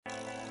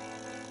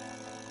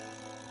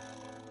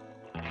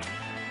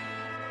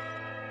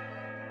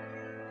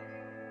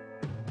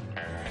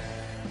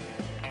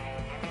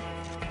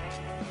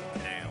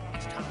Now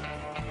it's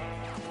time.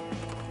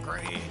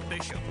 Greg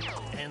Bishop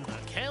and the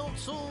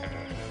Council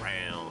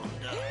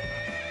Roundup.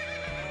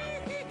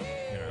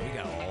 We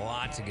got a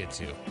lot to get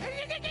to.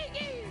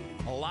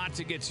 A lot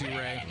to get to,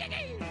 Ray.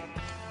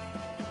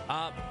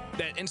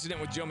 That incident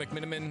with Joe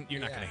McMiniman,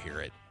 you're not going to hear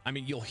it. I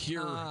mean, you'll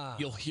hear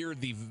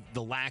the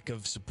lack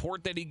of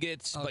support that he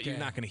gets, but you're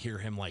not going to hear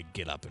him like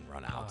get up and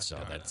run out.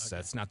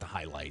 That's not the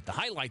highlight. The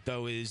highlight,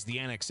 though, is the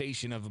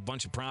annexation of a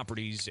bunch of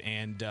properties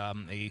and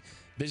a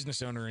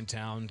business owner in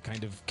town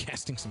kind of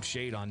casting some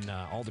shade on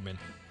aldermen.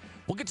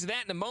 We'll get to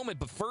that in a moment,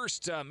 but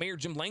first, Mayor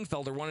Jim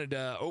Langfelder wanted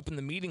to open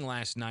the meeting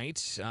last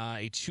night,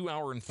 a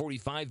 2-hour and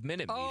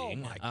 45-minute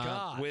meeting,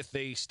 with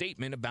a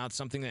statement about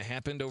something that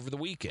happened over the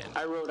weekend.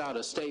 I wrote out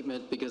a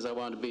statement because I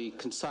wanted to be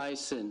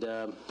concise, and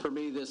for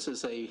me, this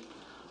is a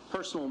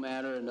personal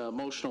matter, an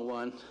emotional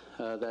one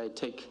that I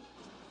take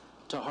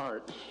to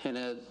heart.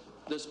 And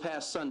this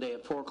past Sunday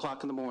at 4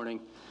 o'clock in the morning,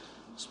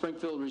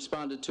 Springfield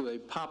responded to a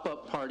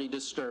pop-up party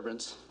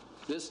disturbance.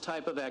 This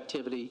type of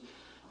activity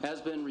has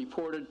been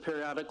reported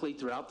periodically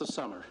throughout the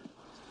summer.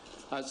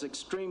 I was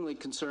extremely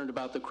concerned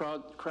about the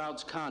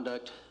crowd's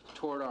conduct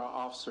toward our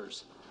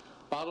officers.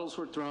 Bottles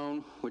were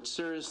thrown, which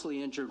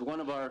seriously injured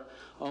one of our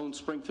own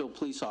Springfield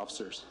police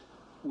officers.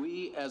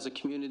 We, as a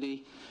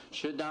community,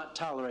 should not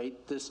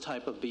tolerate this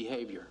type of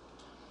behavior.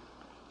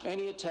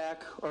 Any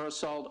attack or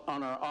assault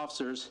on our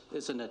officers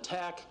is an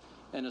attack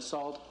and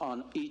assault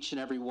on each and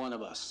every one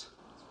of us.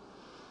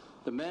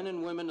 The men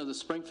and women of the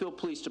Springfield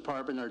Police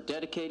Department are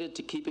dedicated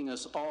to keeping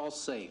us all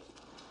safe.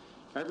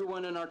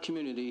 Everyone in our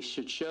community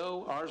should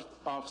show our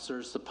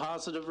officers the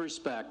positive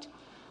respect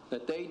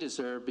that they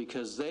deserve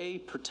because they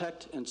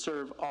protect and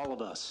serve all of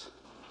us.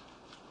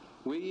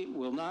 We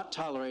will not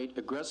tolerate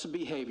aggressive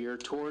behavior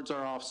towards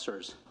our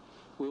officers.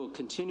 We will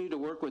continue to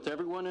work with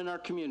everyone in our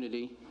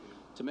community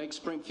to make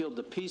Springfield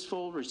the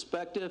peaceful,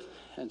 respectful,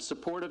 and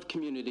supportive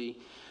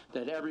community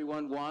that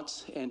everyone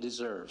wants and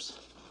deserves.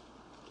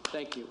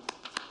 Thank you.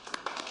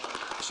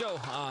 So,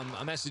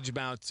 a message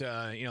about,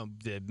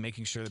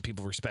 making sure that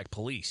people respect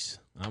police.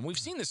 We've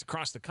seen this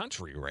across the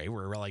country, Ray,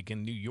 where, like,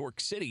 in New York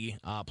City,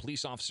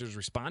 police officers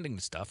responding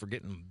to stuff are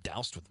getting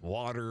doused with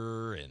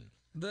water and...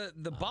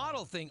 The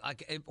bottle thing,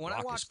 when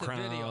I watched the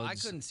video, I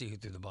couldn't see who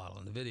threw the bottle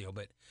in the video,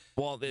 but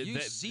you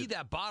see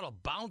that bottle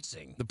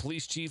bouncing. The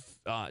police chief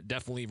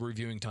definitely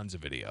reviewing tons of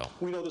video.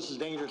 We know this is a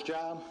dangerous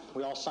job.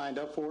 We all signed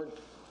up for it.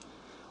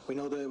 We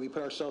know that we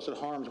put ourselves in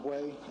harm's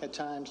way at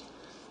times,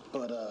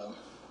 but...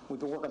 we've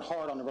been working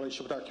hard on the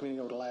relationship with our community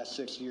over the last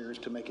 6 years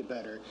to make it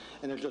better.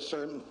 And there's just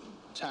certain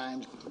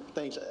times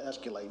things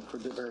escalate for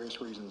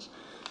various reasons.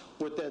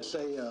 With that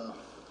said,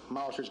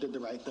 my officers did the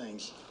right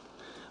things.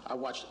 I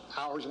watched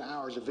hours and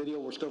hours of video.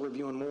 We're still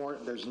reviewing more.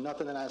 There's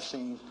nothing that I've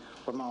seen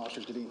where my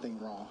officers did anything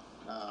wrong.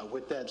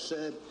 With that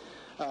said,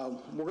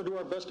 we're going to do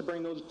our best to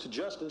bring those to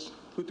justice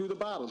who threw the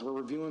bottles. We're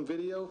reviewing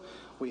video.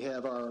 We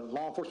have our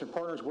law enforcement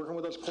partners working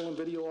with us, pulling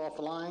video off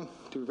the line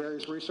through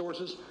various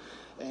resources.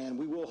 And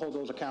we will hold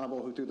those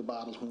accountable who threw the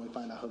bottles when we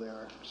find out who they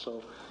are.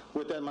 So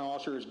with that, my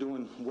officer is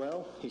doing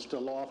well. He's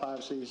still off,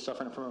 obviously. He's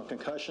suffering from a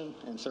concussion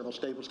and several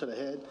staples to the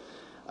head.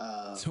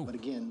 But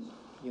again,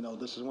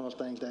 this is one of those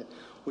things that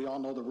we all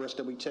know the risk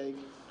that we take.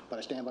 But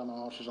I stand by my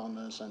officers on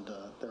this, and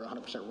they're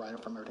 100%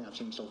 right from everything I've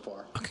seen so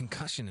far. A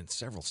concussion and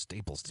several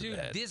staples to the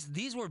head.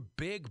 These were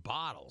big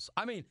bottles.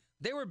 I mean,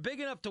 they were big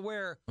enough to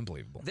where...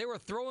 Unbelievable. They were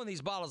throwing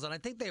these bottles, and I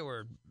think they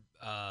were...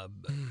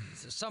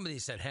 somebody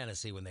said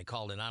Hennessy when they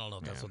called in. I don't know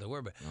if that's what they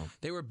were, but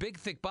they were big,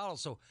 thick bottles.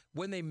 So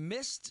when they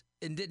missed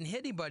and didn't hit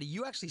anybody,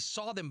 you actually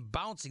saw them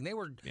bouncing. They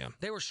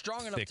were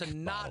strong enough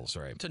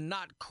to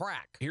not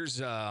crack. Here's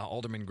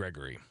Alderman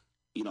Gregory.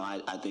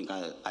 I think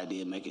I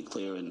did make it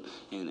clear in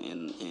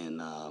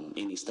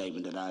any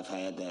statement that I've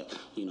had that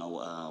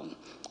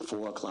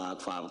 4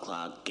 o'clock, 5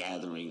 o'clock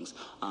gatherings.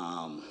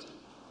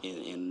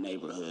 In the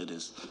neighborhood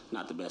is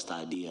not the best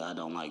idea. I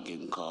don't like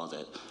getting calls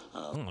at...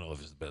 I don't know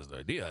if it's the best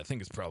idea. I think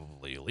it's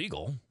probably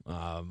illegal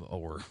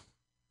or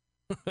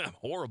a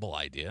horrible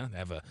idea to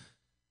have a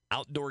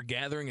outdoor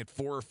gathering at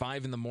 4 or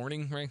 5 in the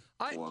morning, right?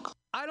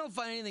 I don't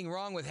find anything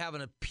wrong with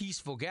having a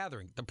peaceful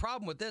gathering. The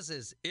problem with this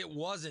is it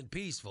wasn't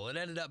peaceful. It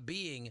ended up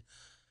being...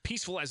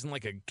 Peaceful as in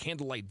like a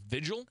candlelight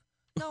vigil?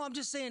 No, I'm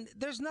just saying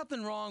there's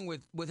nothing wrong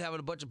with having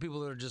a bunch of people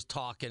that are just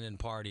talking and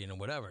partying and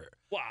whatever.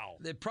 Wow.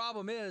 The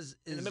problem is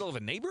in the middle of a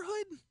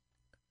neighborhood?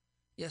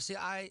 Yeah, see,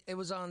 it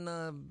was on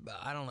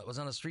it was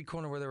on a street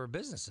corner where there were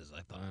businesses,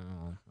 I thought.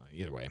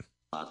 Either way.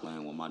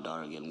 Playing with my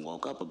daughter getting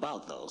woke up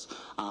about those.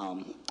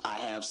 I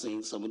have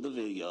seen some of the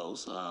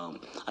videos.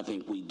 I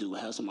think we do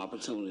have some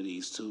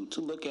opportunities to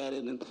look at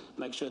it and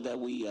make sure that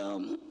we,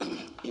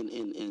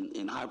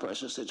 in high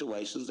pressure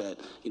situations, that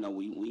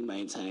we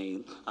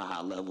maintain a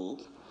high level.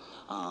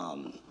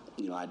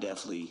 I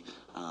definitely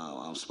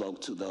spoke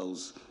to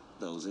those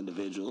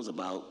individuals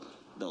about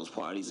those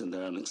parties, and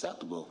they're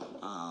unacceptable.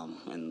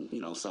 And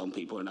some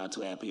people are not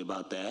too happy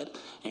about that.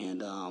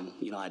 And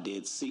I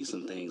did see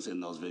some things in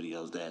those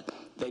videos that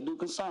they do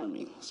concern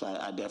me. So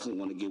I definitely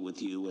want to get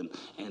with you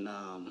and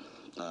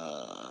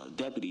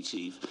Deputy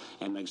Chief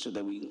and make sure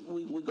that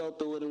we go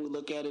through it and we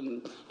look at it,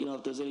 and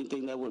if there's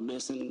anything that we're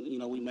missing,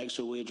 we make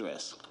sure we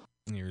address.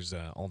 Here's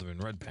Alderman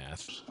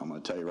Redpath. I'm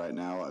going to tell you right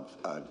now,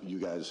 you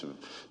guys have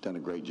done a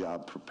great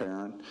job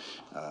preparing.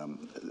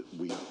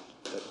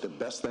 The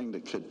best thing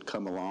that could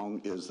come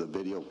along is the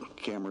video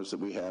cameras that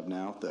we have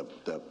now,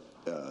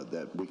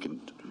 that we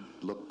can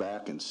look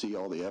back and see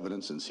all the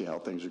evidence and see how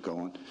things are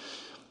going.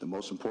 The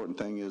most important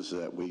thing is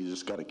that we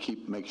just got to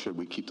make sure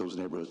we keep those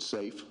neighborhoods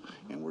safe,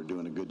 and we're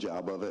doing a good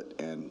job of it.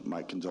 And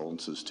my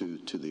condolences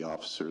to the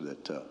officer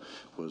that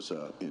was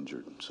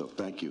injured. So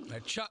thank you.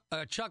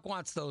 Chuck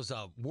wants those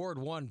Ward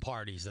 1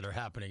 parties that are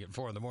happening at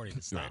 4 in the morning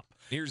to stop. No.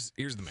 Here's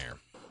the mayor.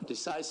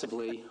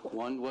 Decisively,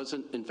 one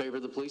wasn't in favor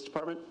of the police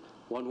department,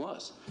 one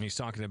was. And he's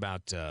talking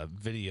about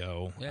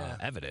video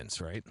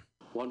evidence, right?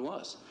 One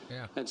was.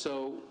 Yeah. And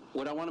so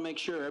what I want to make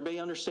sure everybody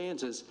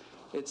understands is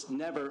it's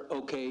never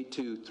okay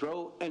to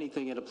throw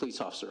anything at a police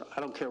officer. I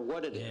don't care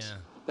what it is.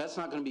 That's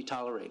not going to be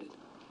tolerated.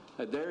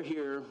 They're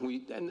here,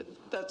 and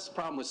that's the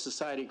problem with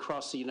society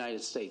across the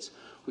United States.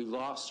 We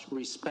lost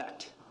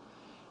respect.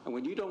 And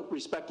when you don't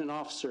respect an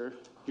officer,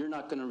 you're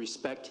not going to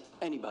respect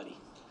anybody.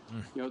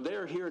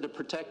 They're here to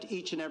protect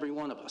each and every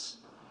one of us.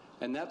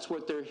 And that's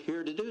what they're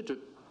here to do, to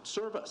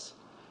serve us.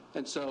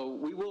 And so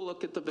we will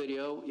look at the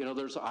video.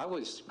 I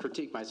always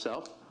critique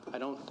myself. I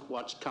don't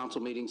watch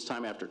council meetings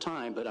time after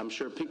time, but I'm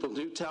sure people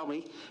do tell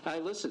me, and I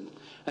listen.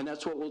 And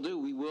that's what we'll do.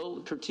 We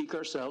will critique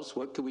ourselves.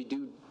 What could we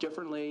do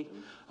differently?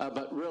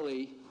 But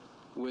really,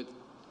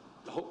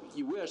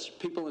 you wish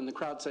people in the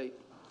crowd say,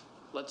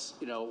 let's,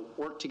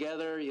 work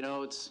together,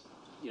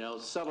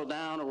 settle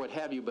down or what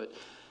have you. But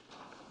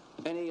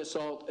any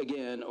assault,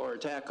 again, or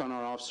attack on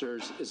our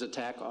officers is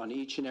attack on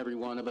each and every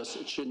one of us.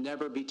 It should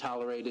never be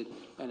tolerated,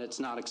 and it's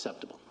not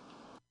acceptable.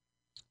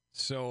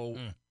 So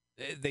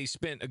they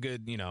spent a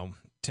good,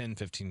 10,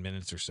 15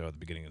 minutes or so at the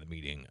beginning of the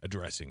meeting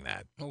addressing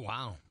that. Oh,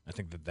 wow. I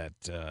think that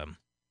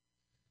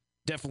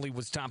definitely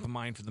was top of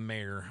mind for the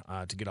mayor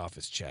to get off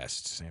his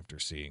chest after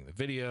seeing the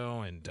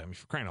video. And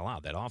for crying out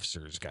loud, that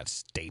officer's got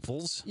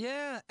staples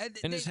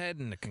in his head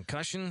and a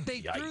concussion.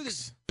 They Yikes. threw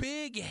this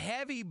big,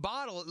 heavy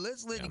bottle.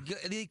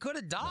 He could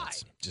have died.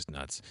 Nuts. Just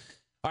nuts.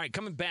 All right,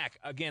 coming back.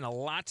 Again, a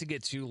lot to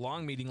get to.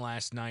 Long meeting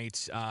last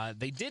night.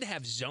 They did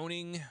have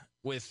zoning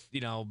with,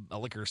 a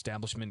liquor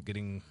establishment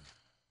getting,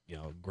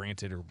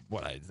 granted or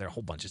what. There's a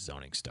whole bunch of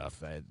zoning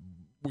stuff.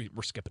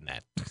 We're skipping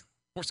that.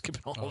 We're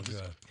skipping all of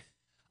it.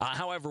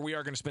 However, we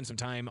are going to spend some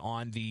time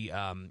on the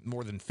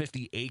more than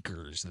 50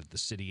 acres that the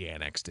city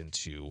annexed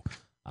into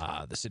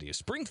the city of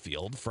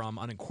Springfield from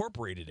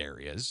unincorporated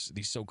areas,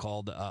 these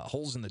so-called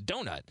holes in the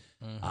donut.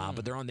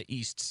 But they're on the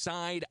east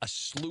side. A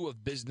slew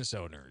of business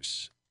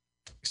owners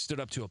stood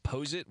up to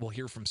oppose it. We'll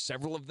hear from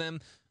several of them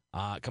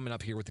coming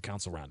up here with the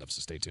Council Roundup, so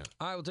stay tuned.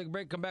 All right, we'll take a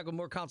break, come back with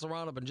more Council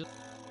Roundup. And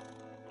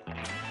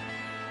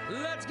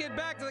let's get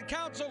back to the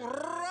Council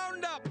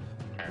Roundup.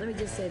 Let me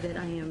just say that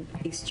I am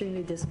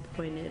extremely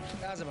disappointed.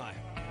 As am I.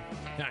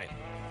 All right.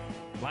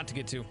 A lot to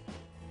get to.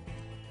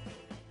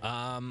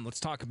 Let's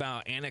talk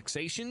about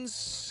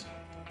annexations.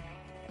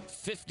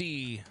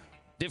 50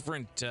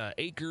 different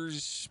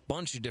acres,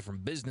 bunch of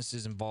different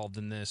businesses involved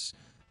in this.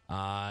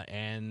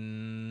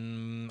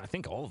 And I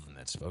think all of them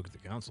that spoke at the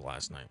council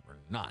last night were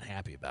not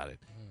happy about it.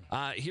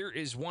 Here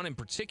is one in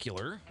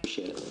particular.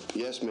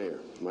 Yes, Mayor.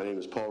 My name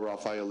is Paul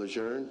Raphael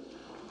Lejeune.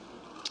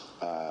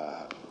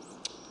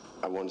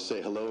 I want to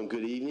say hello and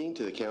good evening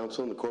to the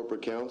council and the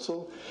corporate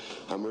council.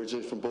 I'm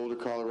originally from Boulder,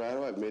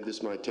 Colorado. I've made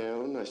this my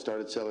town. I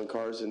started selling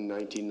cars in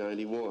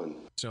 1991.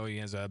 So he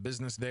has a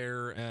business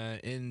there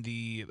in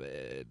the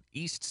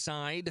east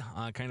side,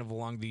 kind of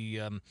along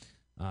the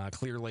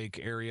Clear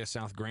Lake area,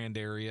 South Grand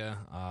area.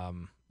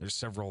 There's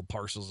several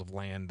parcels of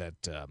land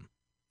that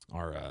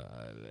are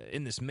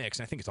in this mix.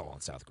 I think it's all on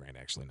South Grand,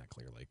 actually, not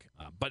Clear Lake.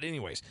 But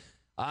anyways,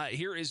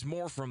 here is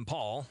more from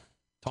Paul,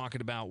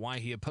 talking about why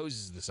he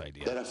opposes this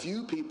idea. That a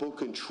few people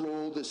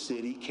control the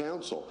city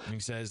council. And he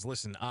says,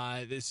 listen,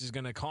 this is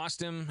going to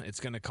cost him. It's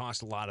going to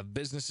cost a lot of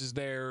businesses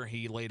there.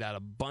 He laid out a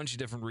bunch of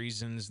different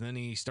reasons. Then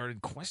he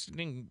started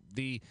questioning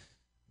the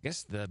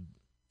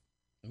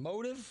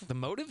motive? The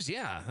motives?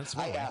 Yeah. That's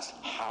I asked,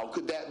 how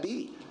could that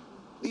be?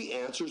 The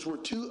answers were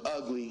too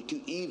ugly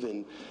to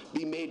even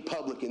be made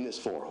public in this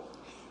forum.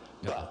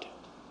 Yep. But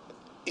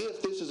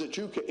if this is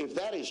if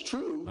that is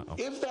true,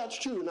 if that's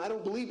true, and I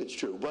don't believe it's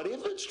true, but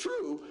if it's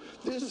true,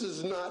 this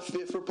is not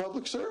fit for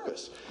public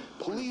service.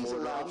 Please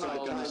allow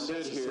me to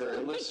sit here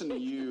and listen to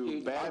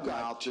you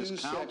badmouth this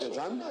council.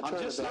 I'm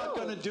just not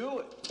going to do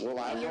it.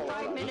 Well, your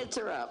 5 minutes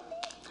are up.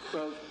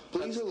 Well,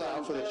 Please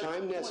allow for the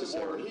time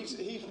necessary.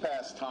 He's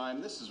past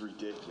time. This is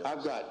ridiculous.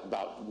 I've got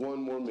about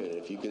one more minute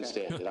if you can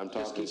stand it. I'm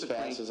talking as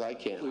fast as I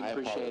can. I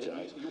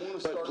apologize.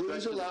 But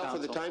please allow for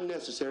the time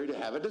necessary to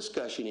have a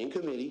discussion in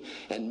committee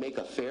and make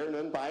a fair and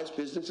unbiased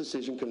business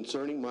decision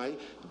concerning my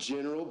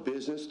general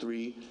business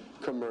 3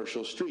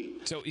 commercial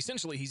street. So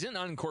essentially, he's in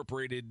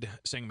unincorporated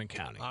Sangamon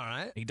County. All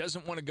right. He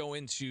doesn't want to go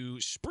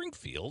into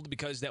Springfield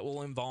because that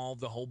will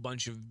involve a whole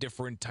bunch of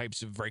different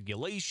types of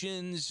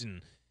regulations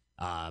and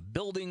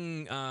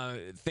building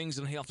things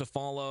that he'll have to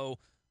follow.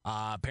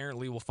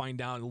 Apparently, we'll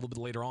find out a little bit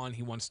later on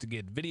he wants to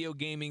get video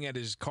gaming at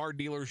his car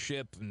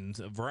dealership and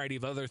a variety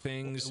of other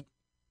things.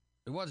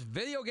 He wants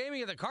video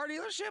gaming at the car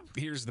dealership?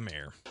 Here's the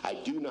mayor. I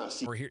do not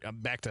see... We're here,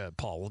 back to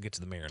Paul. We'll get to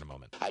the mayor in a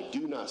moment. I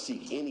do not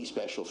seek any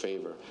special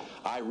favor.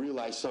 I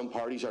realize some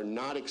parties are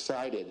not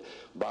excited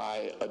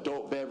by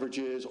adult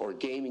beverages or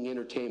gaming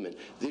entertainment.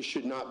 This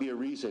should not be a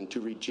reason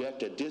to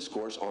reject a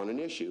discourse on an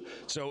issue.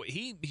 So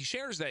he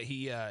shares that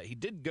he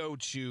did go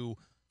to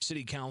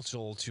city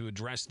council to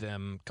address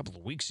them a couple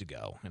of weeks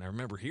ago, and I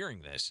remember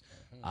hearing this.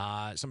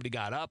 Somebody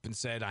got up and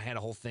said, I had a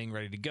whole thing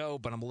ready to go,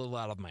 but I'm a little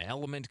out of my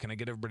element. Can I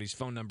get everybody's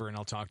phone number and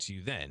I'll talk to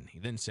you then? He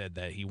then said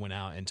that he went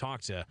out and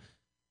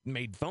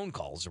made phone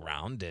calls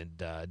around and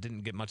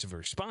didn't get much of a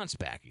response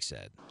back, he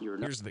said.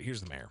 Here's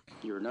the mayor.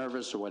 You were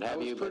nervous or what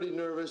have you? I was pretty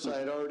nervous. I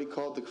had already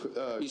called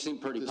the... you seem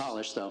pretty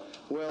polished, though.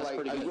 Well, I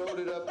wrote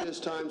it up this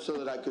time so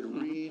that I could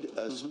read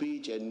a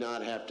speech and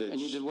not have to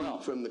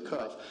speak from the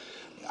cuff.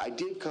 I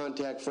did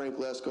contact Frank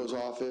Lesko's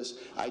office.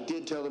 I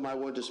did tell him I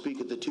wanted to speak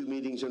at the 2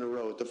 meetings in a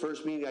row. At the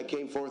first meeting, I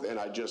came forth, and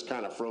I just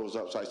kind of froze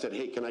up. So I said,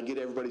 hey, can I get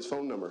everybody's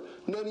phone number?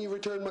 None of you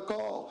returned my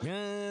call.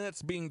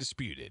 That's being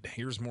disputed.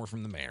 Here's more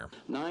from the mayor.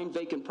 9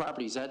 vacant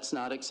properties. That's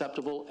not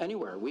acceptable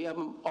anywhere. We have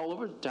them all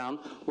over town.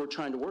 We're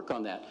trying to work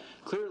on that.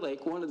 Clear Lake,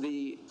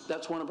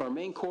 that's one of our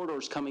main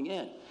corridors coming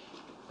in.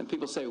 And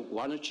people say,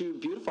 why don't you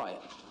beautify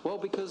it? Well,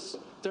 because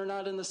they're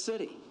not in the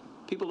city.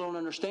 People don't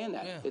understand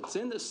that. Yeah. It's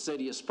in the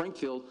city of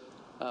Springfield,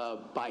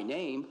 by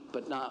name,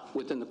 but not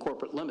within the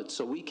corporate limits.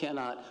 So we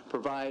cannot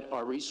provide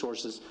our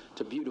resources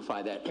to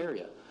beautify that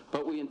area.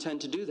 But we intend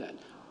to do that.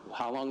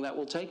 How long that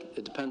will take,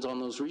 it depends on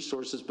those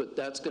resources, but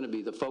that's going to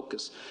be the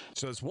focus.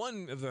 So it's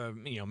one of the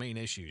main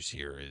issues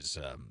here is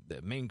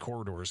the main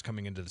corridors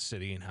coming into the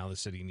city and how the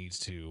city needs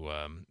to,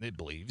 it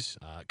believes,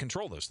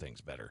 control those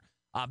things better.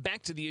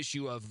 Back to the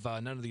issue of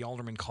none of the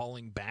aldermen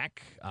calling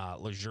back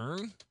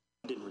Lejeune.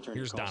 I didn't return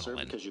your call, sir,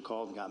 because you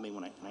called and got me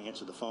when I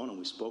answered the phone, and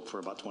we spoke for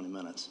about 20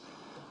 minutes.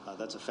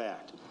 That's a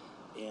fact.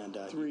 And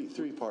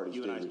three parties.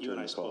 You and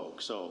I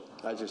spoke. So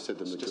I just said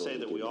the majority. To say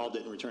that we all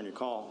didn't return your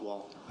call,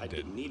 well, I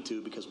didn't need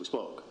to because we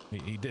spoke.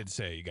 He did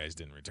say you guys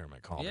didn't return my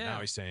call. Yeah. But now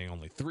he's saying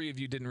only 3 of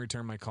you didn't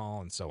return my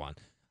call, and so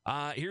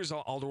on. Here's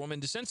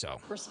Alderwoman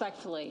DeCenso.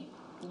 Respectfully,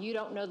 you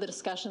don't know the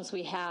discussions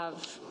we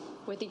have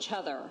with each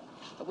other,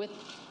 with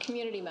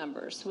community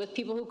members, with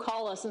people who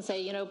call us and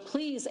say,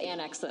 please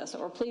annex this,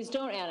 or please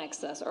don't annex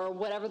this, or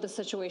whatever the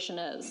situation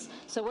is.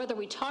 So whether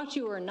we talk to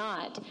you or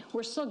not,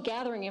 we're still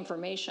gathering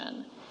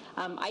information.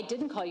 I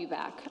didn't call you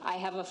back. I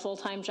have a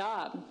full-time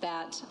job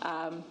that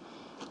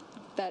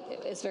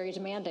is very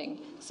demanding.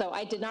 So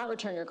I did not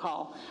return your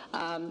call.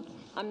 I'm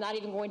not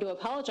even going to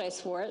apologize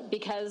for it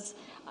because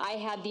I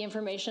had the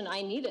information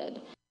I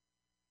needed.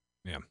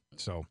 Yeah.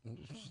 So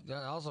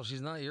also,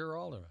 she's not your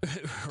alderman.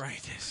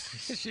 Right.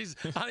 She's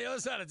on the other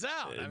side of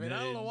town. I mean,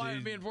 I don't know why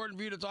it'd be important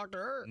for you to talk to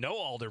her. No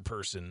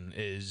alderperson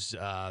is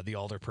the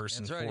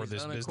alderperson for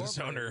this business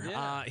owner.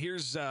 Yeah.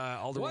 Here's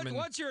Alderwoman.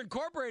 Once you're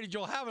incorporated,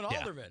 you'll have an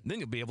alderman. Then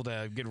you'll be able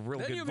to get a real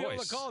good voice. Then you'll be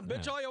able to call and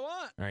bitch all you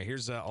want. All right.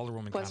 Here's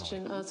Alderwoman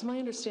Question. So my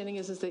understanding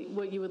is that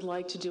what you would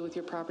like to do with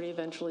your property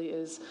eventually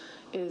is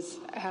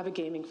have a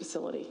gaming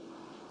facility.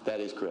 That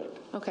is correct.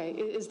 Okay.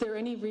 Is there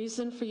any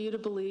reason for you to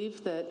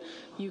believe that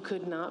you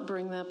could not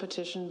bring that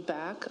petition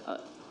back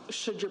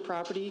should your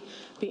property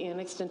be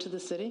annexed into the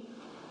city?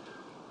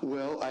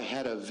 Well, I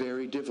had a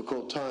very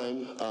difficult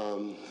time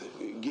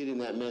getting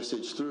that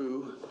message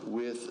through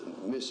with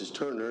Mrs.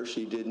 Turner.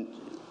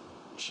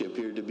 She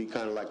appeared to be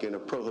kind of like in a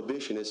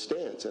prohibitionist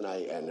stance,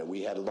 and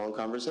we had a long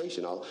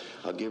conversation. I'll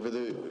give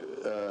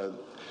her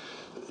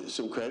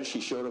some credit. She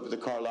showed up at the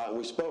car lot and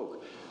we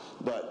spoke.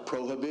 But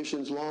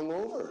prohibition's long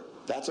over.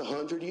 That's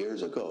 100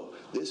 years ago.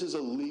 This is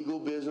a legal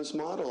business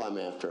model I'm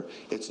after.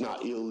 It's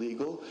not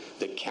illegal.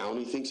 The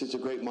county thinks it's a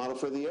great model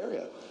for the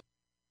area.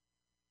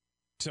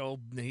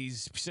 So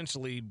he's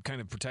essentially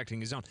kind of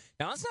protecting his own.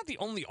 Now, that's not the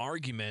only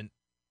argument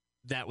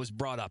that was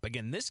brought up.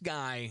 Again, this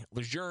guy,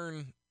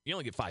 Lejeune, you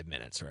only get 5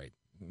 minutes, right?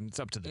 It's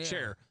up to the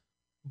chair.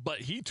 But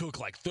he took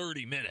like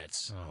 30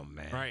 minutes. Oh,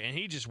 man. Right, and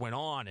he just went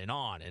on and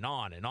on and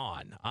on and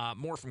on.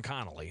 More from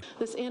Connolly.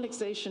 This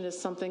annexation is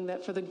something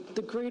that for the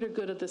greater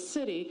good of the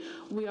city,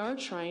 we are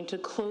trying to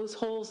close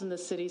holes in the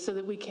city so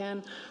that we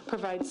can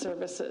provide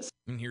services.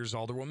 And here's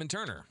Alderwoman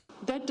Turner.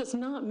 That does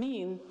not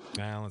mean...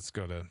 Let's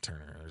go to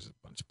Turner. There's a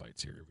bunch of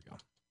bites here. Here we go.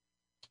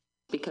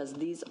 Because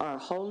these are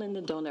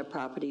hole-in-the-donut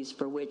properties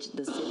for which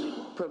the city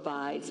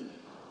provides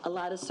a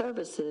lot of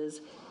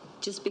services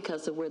just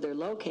because of where they're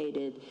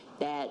located,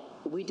 that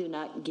we do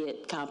not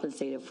get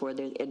compensated for.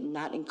 They're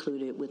not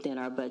included within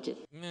our budget.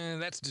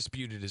 That's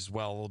disputed as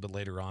well. A little bit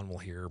later on we'll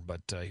hear,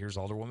 but here's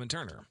Alderwoman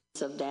Turner.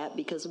 Of that,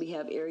 because we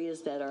have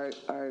areas that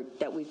are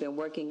that we've been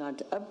working on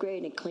to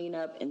upgrade and clean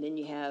up, and then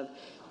you have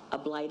a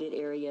blighted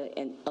area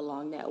and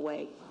along that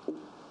way.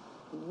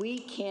 We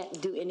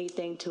can't do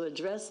anything to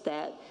address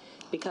that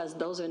because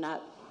those are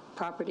not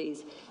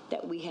properties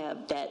that we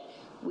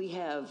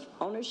have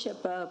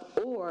ownership of,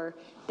 or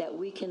that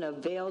we can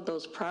avail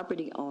those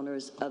property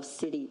owners of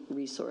city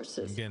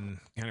resources. Again,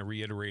 kind of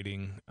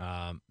reiterating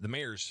the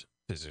mayor's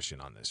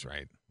position on this,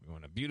 right? We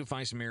want to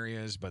beautify some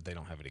areas, but they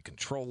don't have any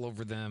control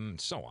over them,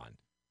 and so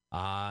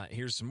on.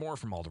 Here's some more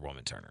from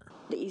Alderwoman Turner.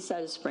 The east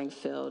side of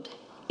Springfield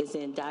is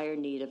in dire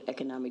need of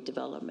economic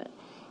development.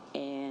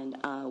 And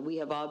we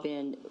have all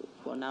been,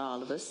 well, not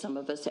all of us, some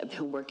of us have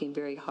been working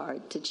very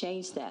hard to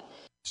change that.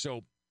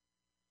 So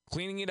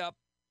cleaning it up,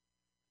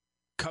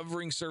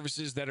 covering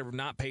services that are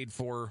not paid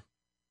for,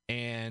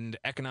 and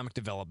economic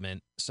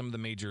development, some of the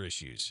major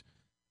issues.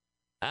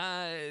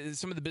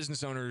 Some of the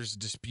business owners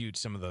dispute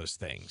some of those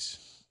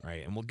things,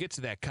 right? And we'll get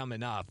to that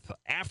coming up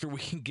after we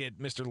can get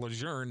Mr.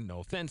 Lejeune, no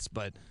offense,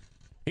 but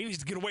he needs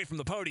to get away from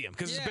the podium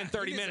because it's been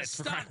 30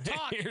 minutes.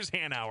 Here's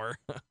Hanauer.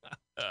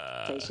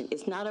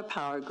 It's not a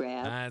power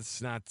grab.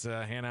 That's not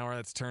Hanauer.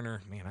 That's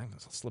Turner. Man, I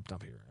slipped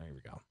up here. Here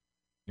we go.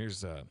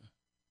 Here's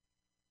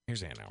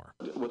Hanauer.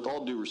 With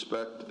all due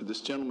respect,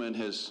 this gentleman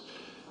has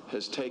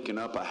taken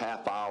up a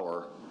half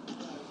hour,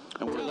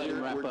 and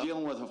we're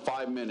dealing with a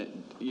 5-minute.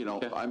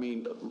 I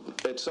mean,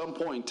 at some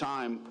point in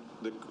time,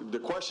 the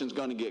question's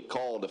going to get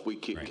called if we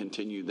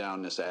continue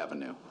down this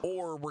avenue.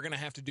 Or we're going to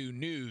have to do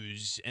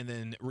news and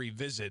then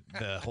revisit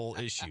the whole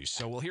issue.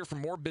 So we'll hear from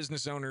more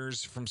business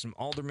owners, from some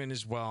aldermen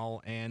as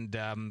well, and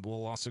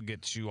we'll also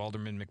get to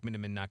Alderman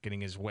McMiniman not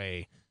getting his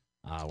way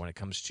when it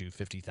comes to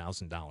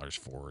 $50,000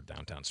 for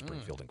Downtown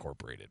Springfield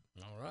Incorporated.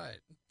 All right.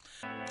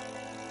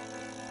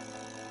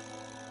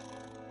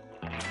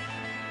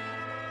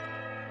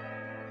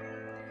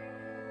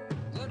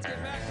 Let's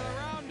get back to the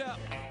Roundup.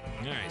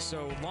 All right,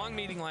 so long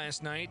meeting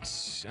last night.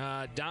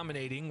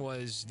 Dominating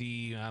was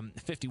the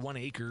 51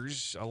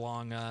 acres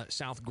along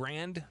South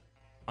Grand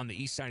on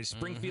the east side of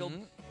Springfield.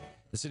 Mm-hmm.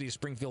 The city of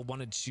Springfield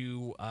wanted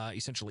to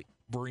essentially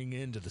bring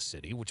into the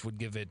city, which would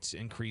give it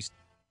increased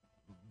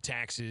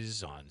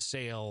taxes on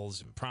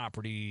sales and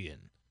property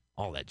and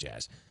all that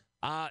jazz.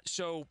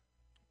 So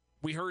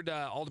we heard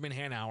Alderman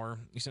Hanauer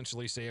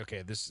essentially say,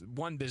 okay, this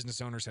one business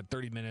owner's had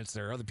 30 minutes.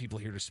 There are other people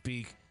here to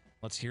speak.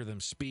 Let's hear them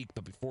speak.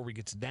 But before we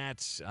get to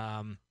that,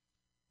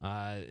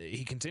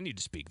 he continued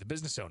to speak, the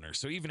business owner.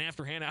 So even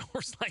after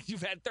Hanauer's like,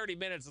 you've had 30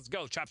 minutes, let's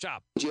go, chop,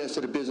 chop. Just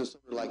a business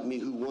owner like me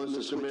who wants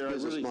to switch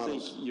business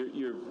models. I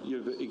really think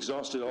you've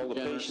exhausted all the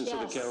patience of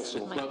the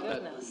council. My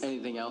goodness.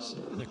 Anything else?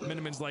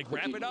 McMiniman's like,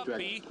 wrap it up,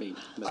 B.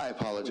 I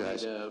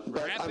apologize.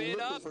 Wrap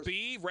it up,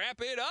 B. Wrap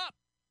it up.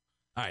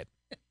 All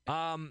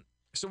right.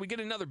 So we get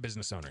another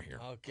business owner here.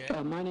 Okay.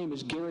 My name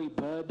is Gary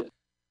Budd.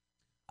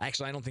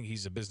 Actually, I don't think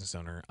he's a business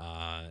owner.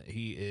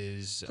 He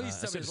is. Please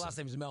tell me his last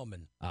name is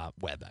Melman.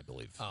 Webb, I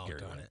believe. Oh, Gary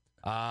darn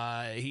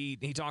Webb. it.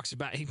 He talks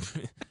about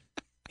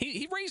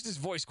he raised his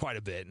voice quite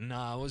a bit and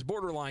was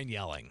borderline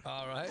yelling.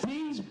 All right.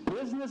 These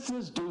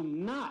businesses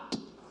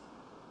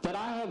that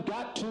I have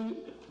got to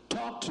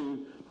talk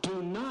to,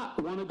 do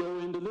not want to go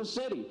into the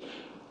city.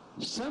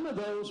 Some of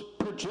those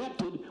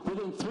projected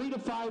within 3 to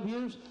 5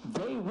 years,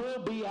 they will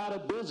be out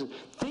of business.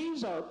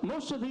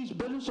 Most of these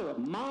businesses are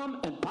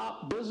mom and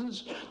pop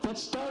business that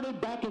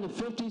started back in the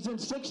 50s and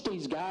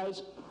 60s,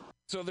 guys.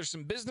 So there's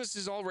some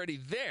businesses already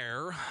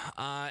there,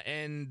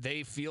 and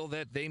they feel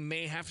that they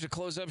may have to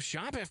close up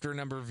shop after a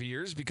number of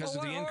years because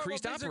of the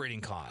increased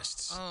operating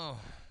costs. Oh.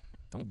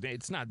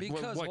 It's not.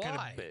 Because what why?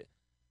 kind of,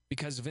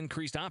 because of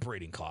increased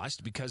operating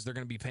costs, because they're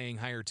going to be paying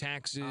higher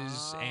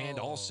taxes, and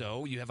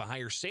also you have a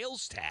higher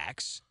sales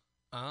tax,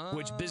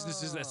 which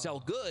businesses that sell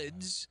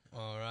goods,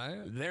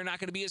 they're not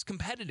going to be as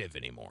competitive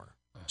anymore.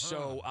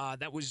 So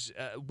that was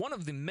one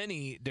of the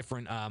many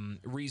different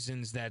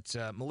reasons that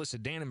Melissa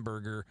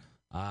Dannenberger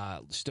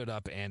stood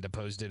up and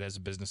opposed it as a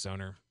business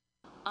owner.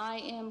 I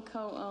am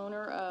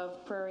co-owner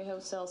of Prairie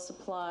Wholesale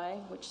Supply,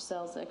 which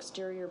sells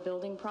exterior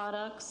building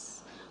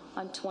products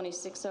on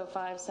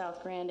 2605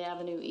 South Grand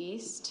Avenue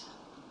East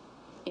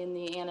in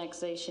the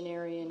annexation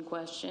area in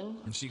question.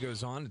 And she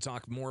goes on to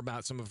talk more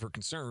about some of her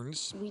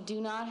concerns. We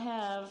do not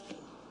have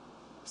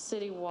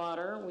city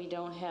water. We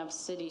don't have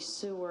city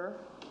sewer.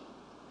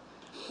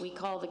 We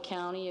call the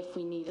county if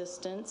we need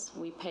assistance.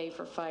 We pay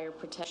for fire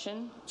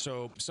protection.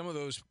 So some of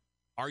those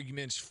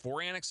arguments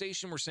for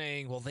annexation were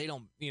saying, well, they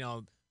don't,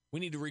 we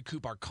need to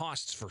recoup our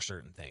costs for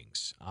certain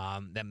things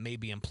that may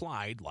be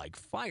implied, like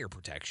fire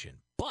protection.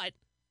 But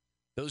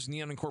those in the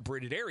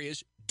unincorporated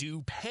areas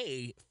do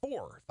pay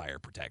for fire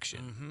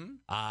protection,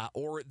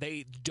 or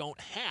they don't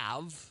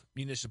have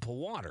municipal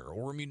water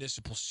or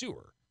municipal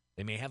sewer.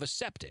 They may have a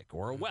septic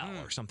or a well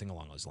or something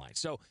along those lines.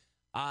 So,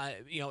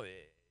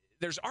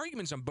 there's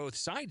arguments on both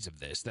sides of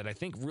this that I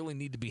think really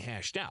need to be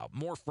hashed out.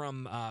 More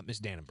from Ms.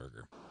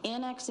 Dannenberger.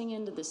 Annexing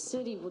into the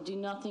city will do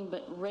nothing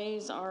but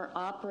raise our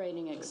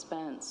operating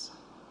expense.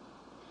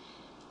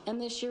 And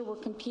this year we're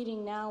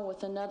competing now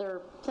with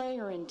another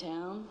player in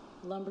town,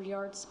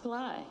 Lumberyard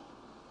Supply.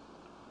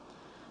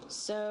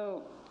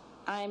 So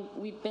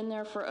we've been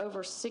there for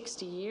over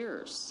 60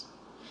 years.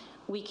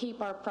 We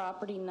keep our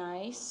property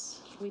nice.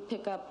 We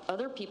pick up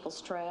other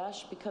people's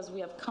trash because we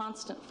have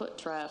constant foot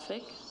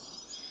traffic.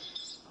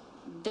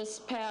 This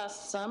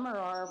past summer,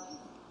 our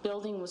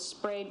building was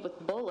sprayed with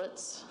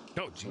bullets.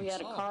 Oh, geez. We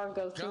had a car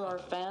go through our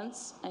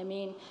fence. I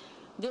mean,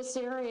 this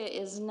area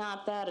is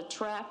not that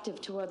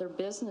attractive to other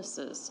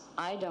businesses,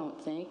 I don't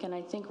think, and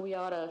I think we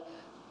ought to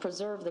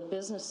preserve the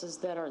businesses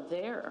that are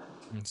there.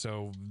 And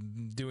so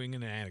doing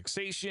an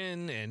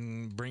annexation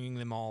and bringing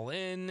them all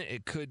in,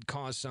 it could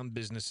cause some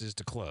businesses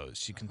to close.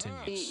 She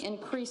continues. The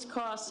increased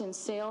costs in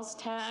sales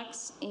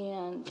tax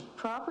and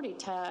property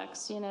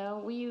tax, you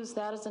know, we use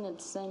that as an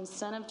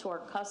incentive to our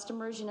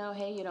customers, you know,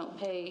 hey, you don't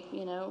pay,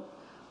 you know,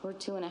 we're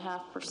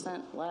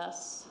 2.5%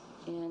 less.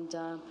 And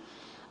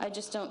I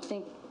just don't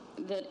think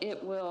that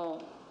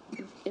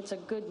it's a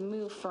good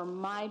move for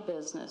my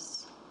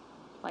business.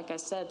 Like I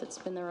said, that's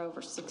been there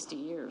over 60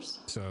 years.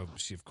 So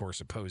she, of course,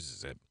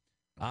 opposes it.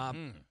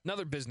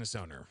 Another business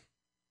owner.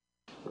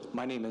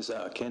 My name is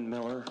Ken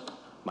Miller.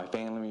 My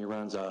family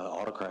runs an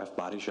Autocraft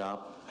body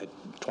shop at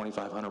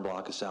 2500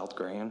 block of South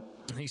Grand.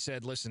 He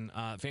said, listen,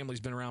 family's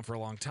been around for a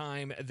long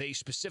time. They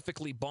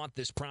specifically bought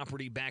this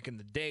property back in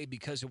the day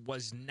because it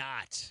was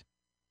not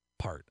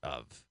part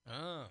of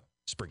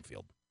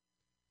Springfield.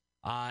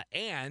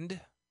 And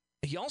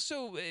he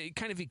also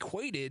kind of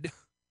equated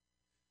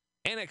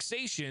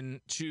annexation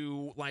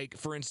to, like,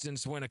 for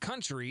instance, when a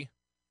country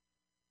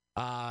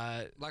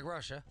like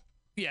Russia,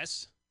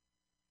 yes,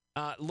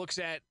 looks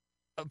at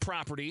a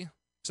property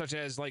such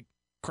as like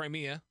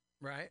Crimea,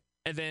 right,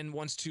 and then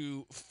wants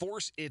to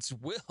force its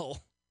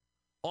will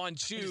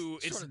onto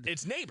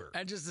its neighbor,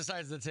 and just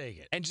decides to take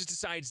it, and just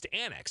decides to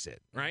annex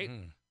it, right?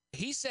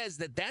 He says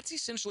that that's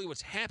essentially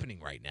what's happening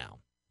right now.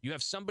 You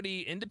have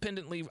somebody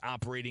independently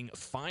operating,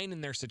 fine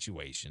in their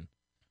situation,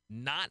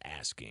 not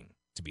asking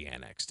to be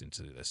annexed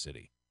into the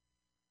city,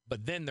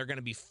 but then they're going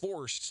to be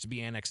forced to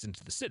be annexed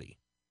into the city,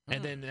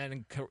 and then that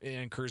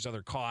incurs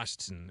other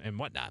costs and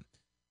whatnot.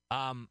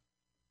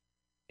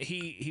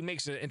 He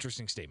makes an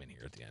interesting statement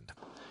here at the end.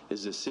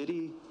 Is the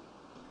city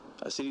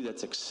a city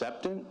that's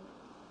acceptant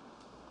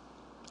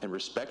and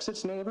respects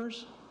its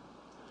neighbors,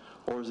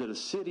 or is it a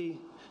city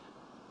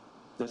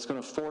that's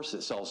going to force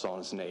itself on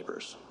its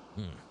neighbors?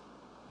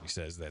 He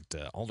says that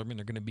aldermen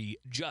are going to be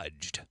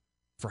judged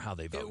for how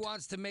they vote. It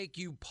wants to make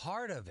you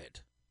part of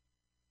it.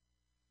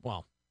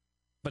 Well,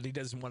 but he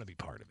doesn't want to be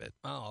part of it.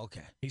 Oh,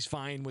 okay. He's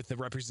fine with the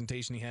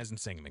representation he has in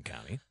Sangamon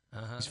County.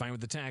 He's fine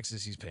with the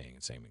taxes he's paying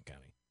in Sangamon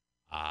County.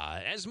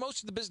 As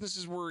most of the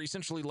businesses were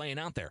essentially laying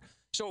out there.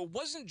 So it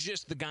wasn't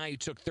just the guy who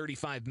took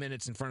 35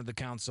 minutes in front of the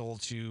council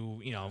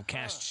to,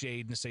 cast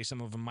shade and say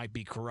some of them might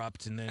be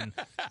corrupt, and then,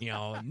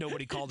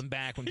 nobody called him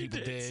back when people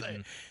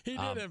did. He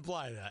did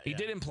imply that. He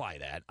did imply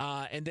that.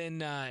 And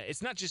then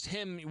it's not just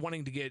him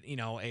wanting to get,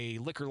 a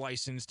liquor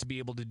license to be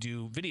able to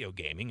do video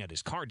gaming at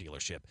his car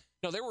dealership.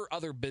 No, there were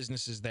other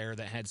businesses there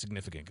that had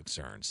significant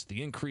concerns.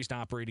 The increased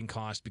operating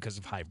costs because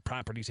of high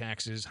property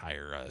taxes,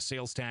 higher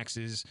sales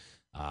taxes,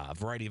 a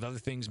variety of other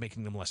things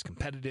making them less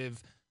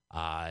competitive.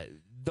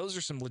 Those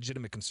are some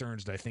legitimate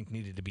concerns that I think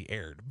needed to be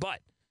aired. But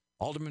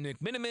Alderman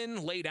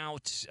McMiniman laid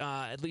out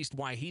at least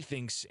why he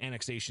thinks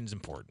annexation is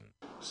important.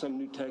 Some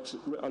new taxes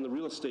on the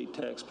real estate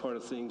tax part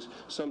of things.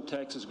 Some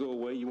taxes go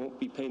away. You won't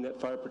be paying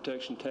that fire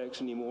protection tax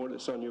anymore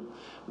that's on your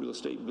real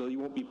estate bill. You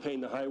won't be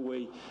paying the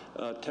highway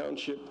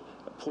township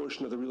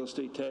portion of the real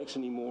estate tax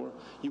anymore.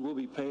 You will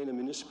be paying a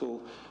municipal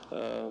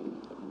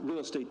real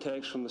estate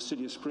tax from the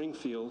city of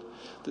Springfield.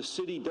 The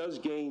city does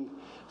gain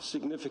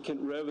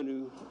significant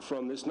revenue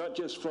from this, not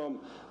just from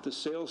the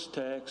sales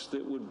tax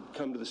that would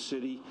come to the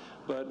city,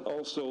 but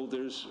also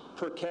there's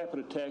per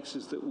capita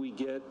taxes that we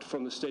get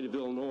from the state of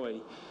Illinois.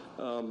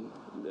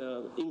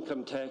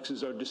 Income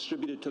taxes are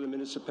distributed to the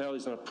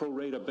municipalities on a pro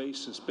rata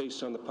basis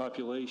based on the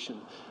population.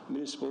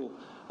 Municipal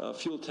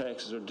fuel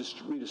taxes are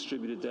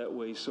redistributed that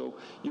way. So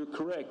you're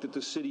correct that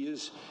the city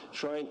is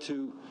trying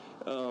to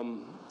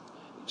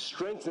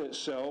strengthen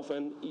itself,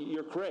 and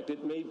you're correct,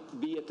 it may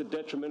be at the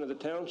detriment of the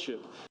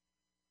township.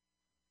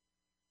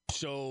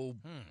 So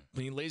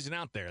when he lays it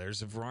out there,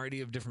 there's a variety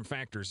of different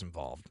factors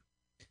involved.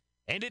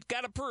 And it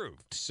got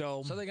approved.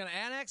 So they're going to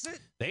annex it?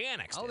 They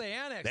annexed it. Oh, they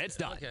annexed it. That's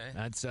done. Okay.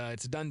 That's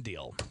it's a done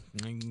deal.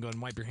 You can go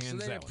and wipe your hands. So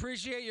they that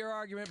appreciate your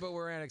argument, but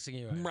we're annexing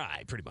you.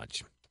 Right, pretty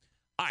much.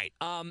 All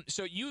right.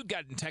 So you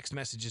got text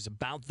messages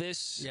about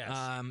this. Yes.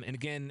 And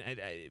again,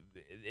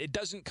 it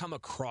doesn't come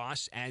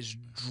across as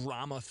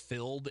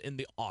drama-filled in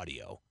the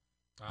audio.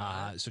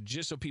 So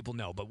just so people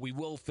know, but we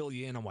will fill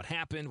you in on what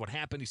happened. What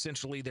happened,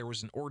 essentially, there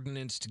was an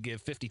ordinance to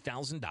give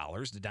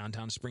 $50,000 to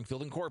Downtown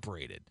Springfield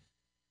Incorporated.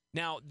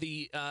 Now,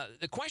 the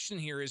question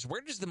here is, where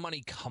does the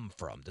money come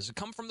from? Does it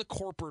come from the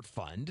corporate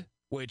fund,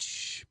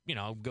 which,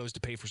 goes to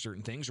pay for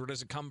certain things, or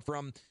does it come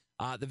from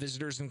the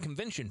Visitors and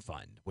Convention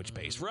Fund, which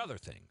pays for other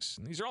things?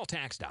 And these are all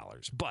tax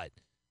dollars, but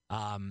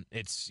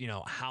it's,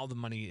 how the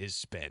money is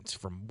spent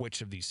from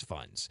which of these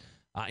funds.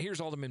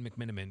 Here's Alderman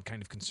McMiniman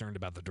kind of concerned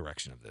about the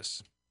direction of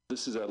this.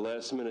 This is a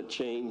last-minute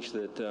change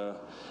that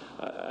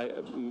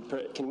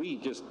can we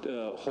just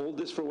hold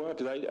this for a while?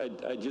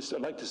 Because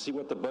I'd like to see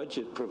what the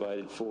budget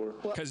provided for.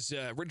 Because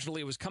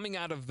originally it was coming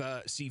out of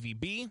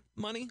CVB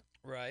money.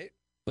 Right.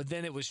 But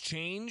then it was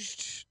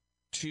changed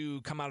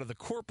to come out of the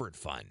corporate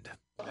fund.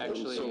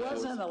 Actually, it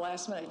wasn't a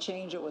last-minute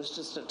change. It was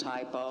just a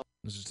typo.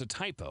 It was just a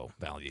typo,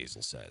 Val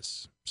Yazel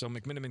says. So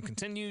McMiniman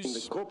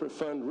continues. The corporate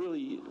fund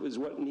really is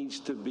what needs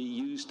to be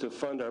used to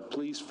fund our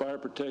police, fire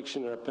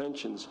protection, and our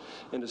pensions.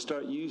 And to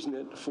start using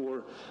it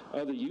for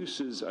other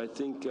uses, I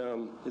think,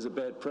 is a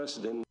bad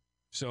precedent.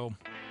 So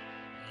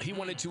he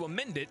wanted to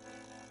amend it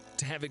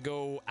to have it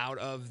go out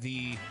of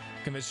the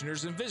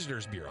Commissioners and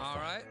Visitors Bureau All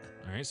fund. right.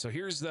 All right, so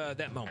here's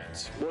that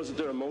moment. Wasn't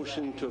there a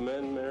motion to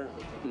amend, Mayor?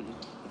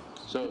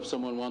 So if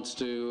someone wants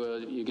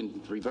to, you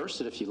can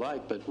reverse it if you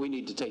like, but we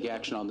need to take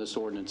action on this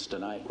ordinance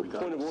tonight.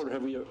 Point of order,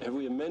 have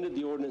we amended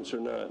the ordinance or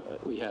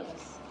not? We have.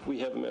 We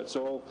haven't met,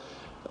 so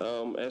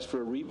I'll ask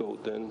for a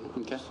revote then.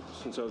 Okay.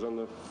 Since I was on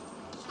the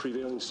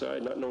prevailing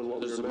side, not knowing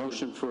what There's we were a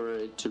motion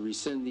to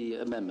rescind the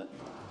amendment,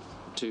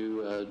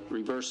 to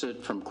reverse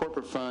it from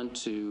corporate fund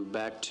to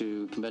back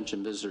to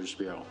Convention Visitors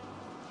Bureau.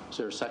 Is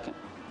there a second?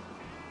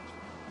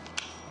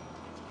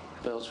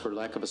 Fails for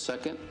lack of a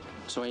second.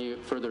 So any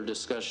further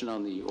discussion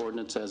on the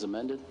ordinance as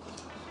amended?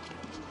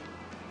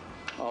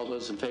 All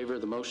those in favor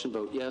of the motion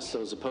vote yes.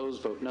 Those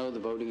opposed vote no. The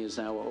voting is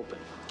now open.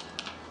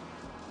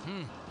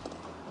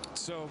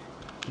 So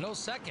no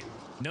second.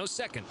 No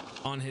second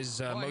on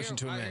his motion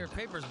to amend. I hear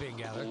papers being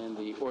gathered. And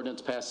the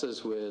ordinance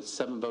passes with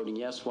 7 voting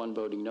yes, 1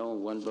 voting no,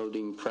 and 1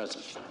 voting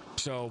present.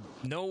 So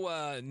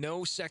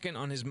no second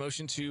on his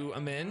motion to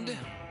amend.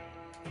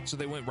 So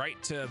they went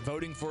right to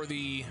voting for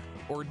the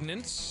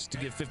ordinance to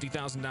give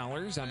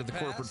 $50,000 out of the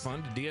corporate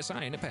fund to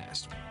DSI, and it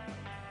passed.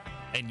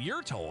 And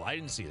you're told, I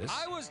didn't see this.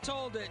 I was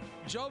told that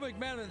Joe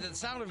McMahon, the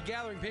sound of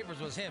gathering papers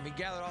was him. He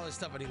gathered all this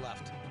stuff and he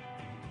left.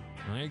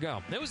 There you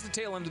go. That was the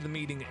tail end of the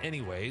meeting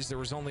anyways. There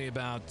was only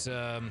about,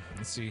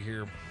 let's see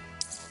here.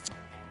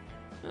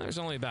 There's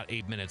only about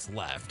 8 minutes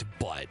left,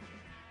 but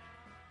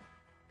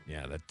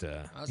yeah,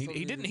 that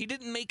he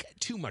didn't make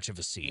too much of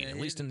a scene, at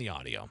least in the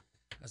audio.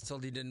 I was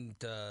told he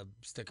didn't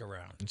stick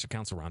around. It's a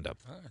council roundup.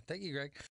 All right. Thank you, Greg.